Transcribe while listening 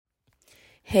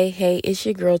Hey, it's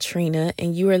your girl Trina,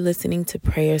 and you are listening to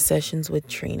Prayer Sessions with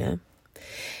Trina.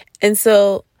 And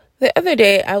so the other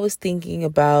day I was thinking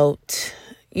about,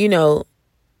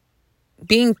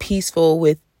 being peaceful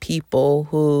with people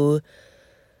who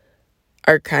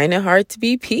are kind of hard to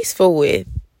be peaceful with.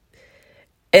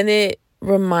 And it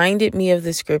reminded me of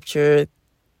the scripture,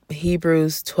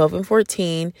 Hebrews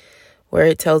 12:14, where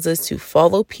it tells us to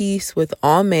follow peace with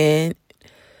all men,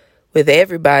 with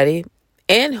everybody,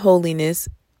 and holiness,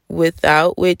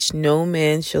 without which no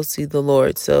man shall see the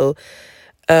Lord. So,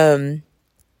 the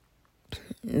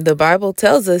Bible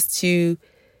tells us to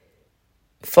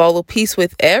follow peace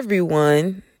with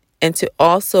everyone and to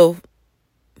also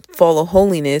follow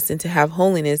holiness and to have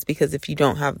holiness, because if you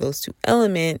don't have those two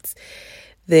elements,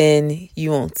 then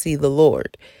you won't see the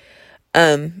Lord.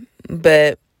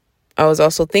 But I was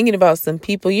also thinking about some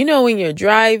people, when you're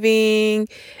driving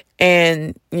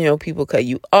and, people cut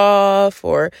you off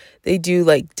or they do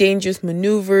like dangerous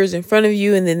maneuvers in front of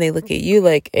you, and then they look at you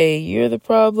like, hey, you're the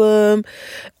problem.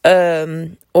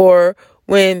 Or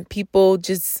when people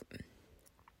just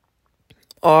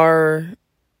are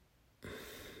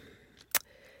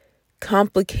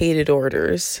complicated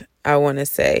orders, I want to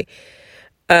say.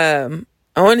 I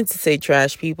wanted to say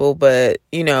trash people, but,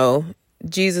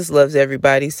 Jesus loves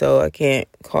everybody, so I can't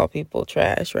call people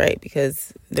trash, right?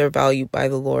 Because they're valued by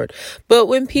the Lord. But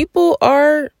when people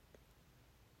are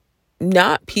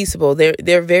not peaceable,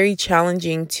 they're very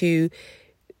challenging to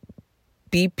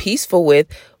be peaceful with.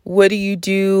 What do you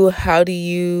do? How do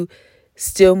you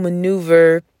still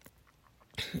maneuver?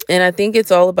 And I think it's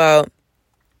all about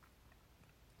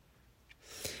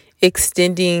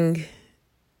extending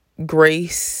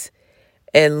grace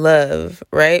and love,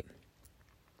 right?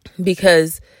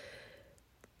 Because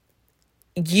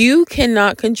you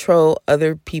cannot control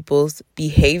other people's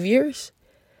behaviors,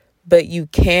 but you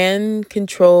can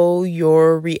control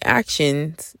your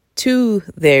reactions to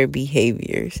their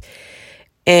behaviors.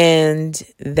 And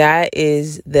that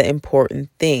is the important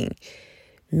thing.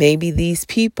 Maybe these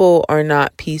people are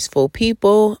not peaceful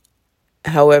people.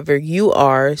 However, you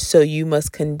are, so you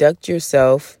must conduct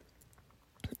yourself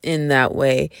in that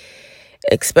way,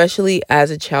 especially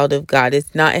as a child of God. It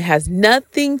has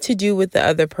nothing to do with the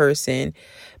other person,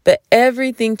 but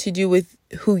everything to do with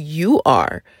who you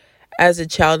are as a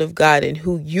child of God and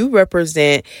who you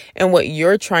represent and what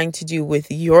you're trying to do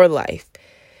with your life.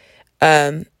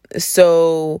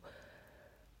 So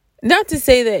not to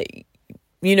say that,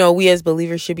 we as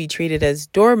believers should be treated as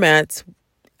doormats.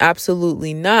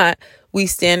 Absolutely not. We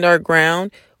stand our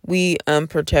ground. We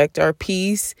protect our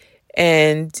peace.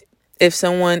 And if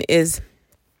someone is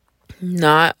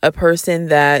not a person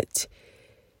that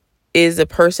is a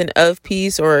person of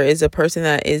peace, or is a person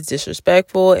that is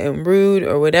disrespectful and rude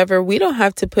or whatever, we don't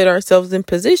have to put ourselves in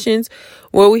positions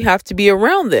where we have to be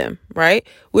around them, right?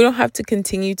 We don't have to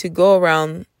continue to go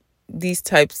around these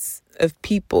types of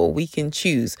people. We can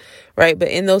choose, right? But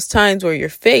in those times where you're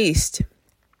faced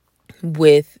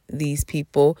with these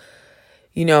people,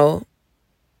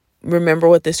 remember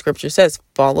what the scripture says: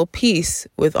 follow peace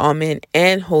with all men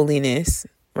and holiness,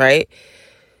 right?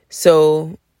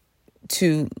 So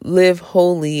to live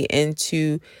holy and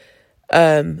to,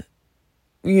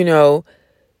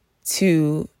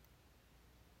 to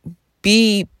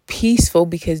be peaceful,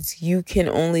 because you can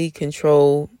only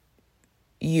control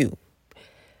you.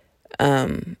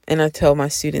 And I tell my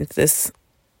students this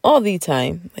all the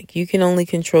time, like, you can only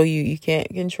control you. You can't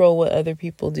control what other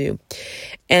people do.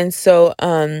 And so,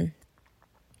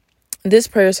 this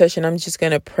prayer session, I'm just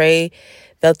going to pray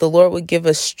that the Lord would give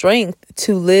us strength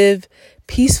to live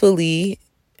peacefully,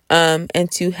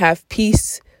 and to have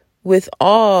peace with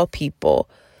all people,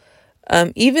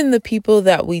 even the people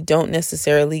that we don't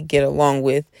necessarily get along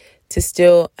with, to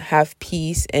still have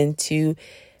peace and to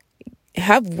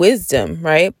have wisdom,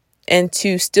 right? And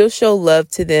to still show love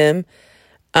to them.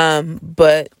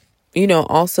 But,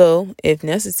 also, if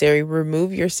necessary,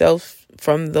 remove yourself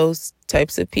from those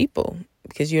types of people,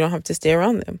 because you don't have to stay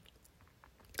around them.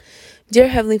 Dear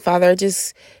Heavenly Father, I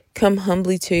just come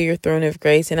humbly to your throne of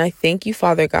grace. And I thank you,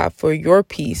 Father God, for your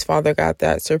peace, Father God,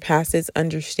 that surpasses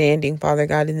understanding, Father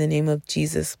God, in the name of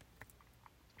Jesus.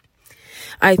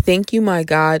 I thank you, my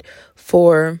God,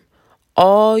 for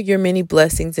all your many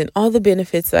blessings and all the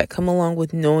benefits that come along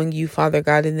with knowing you, Father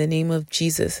God, in the name of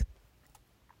Jesus.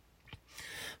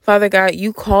 Father God,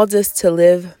 you called us to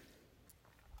live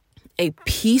a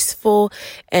peaceful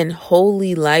and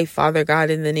holy life, Father God,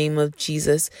 in the name of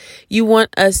Jesus. You want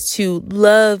us to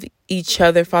love each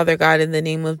other, Father God, in the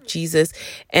name of Jesus,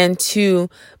 and to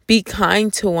be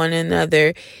kind to one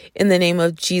another in the name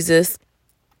of Jesus,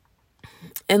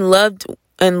 and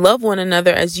and love one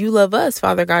another as you love us,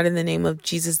 Father God, in the name of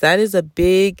Jesus. That is a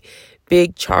big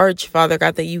charge, Father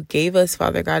God, that you gave us,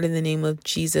 Father God, in the name of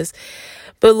Jesus.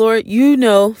 But Lord, you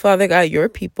know, Father God, your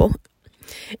people.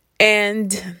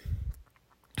 And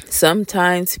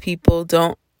sometimes people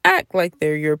don't act like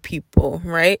they're your people,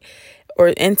 right?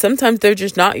 And sometimes they're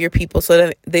just not your people, so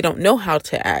that they don't know how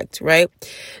to act, right?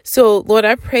 So Lord,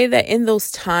 I pray that in those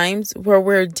times where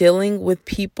we're dealing with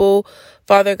people,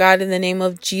 Father God, in the name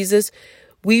of Jesus,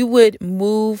 we would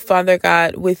move, Father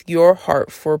God, with your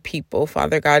heart for people,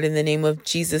 Father God, in the name of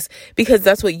Jesus, because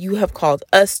that's what you have called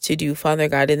us to do, Father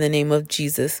God, in the name of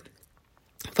Jesus.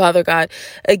 Father God,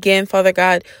 again, Father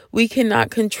God, we cannot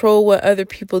control what other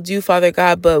people do, Father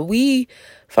God, but we,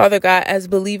 Father God, as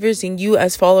believers in you,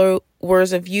 as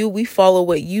followers of you, we follow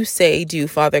what you say do,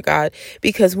 Father God,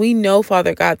 because we know,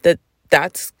 Father God, that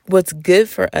that's what's good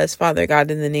for us, Father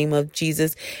God, in the name of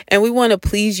Jesus. And we want to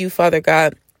please you, Father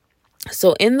God.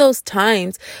 So in those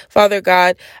times, Father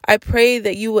God, I pray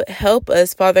that you would help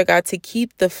us, Father God, to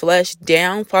keep the flesh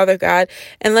down, Father God,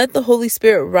 and let the Holy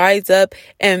Spirit rise up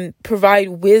and provide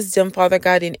wisdom, Father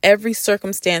God, in every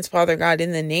circumstance, Father God,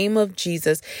 in the name of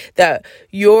Jesus, that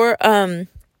your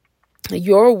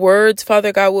words,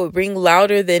 Father God, will ring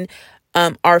louder than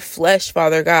our flesh,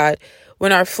 Father God.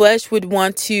 When our flesh would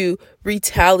want to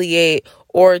retaliate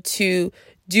or to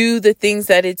do the things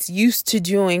that it's used to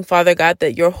doing, Father God,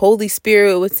 that your Holy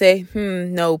Spirit would say,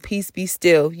 no, peace, be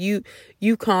still. You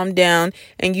calm down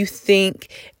and you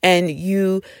think, and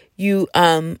you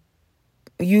love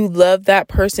that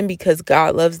person because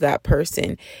God loves that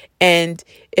person. And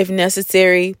if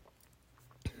necessary,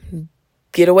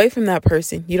 get away from that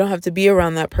person. You don't have to be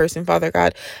around that person, Father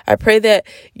God. I pray that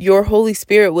your Holy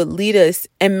Spirit would lead us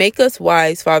and make us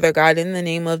wise, Father God, in the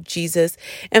name of Jesus.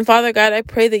 And Father God, I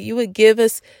pray that you would give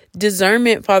us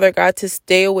discernment, Father God, to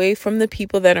stay away from the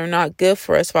people that are not good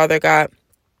for us, Father God.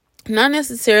 Not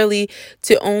necessarily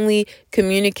to only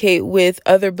communicate with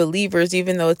other believers,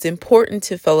 even though it's important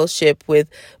to fellowship with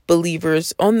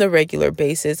believers on the regular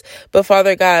basis. But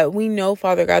Father God, we know,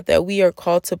 Father God, that we are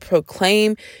called to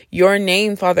proclaim your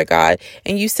name, Father God.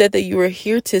 And you said that you were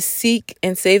here to seek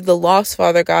and save the lost,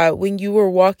 Father God, when you were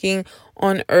walking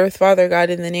on earth, Father God,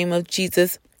 in the name of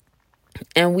Jesus.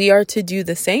 And we are to do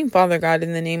the same, Father God,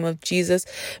 in the name of Jesus.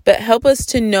 But help us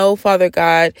to know, Father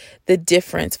God, the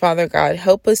difference, Father God.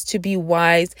 Help us to be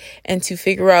wise and to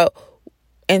figure out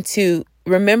and to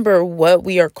remember what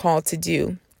we are called to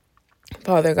do,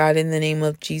 Father God, in the name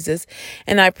of Jesus.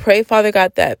 And I pray, Father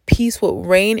God, that peace will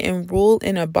reign and rule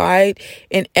and abide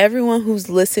in everyone who's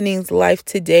listening's life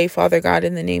today, Father God,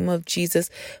 in the name of Jesus.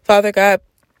 Father God,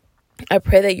 I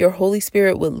pray that your Holy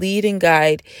Spirit would lead and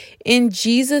guide in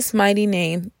Jesus' mighty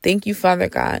name. Thank you, Father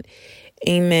God.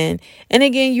 Amen. And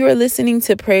again, you are listening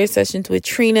to Prayer Sessions with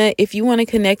Trina. If you want to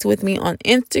connect with me on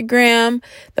Instagram,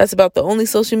 that's about the only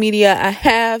social media I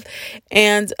have.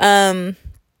 And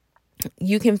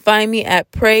you can find me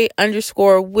at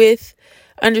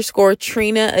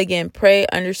pray_with_Trina. Again,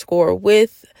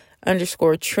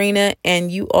 pray_with_Trina.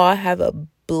 And you all have a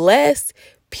blessed,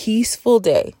 peaceful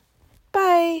day.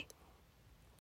 Bye.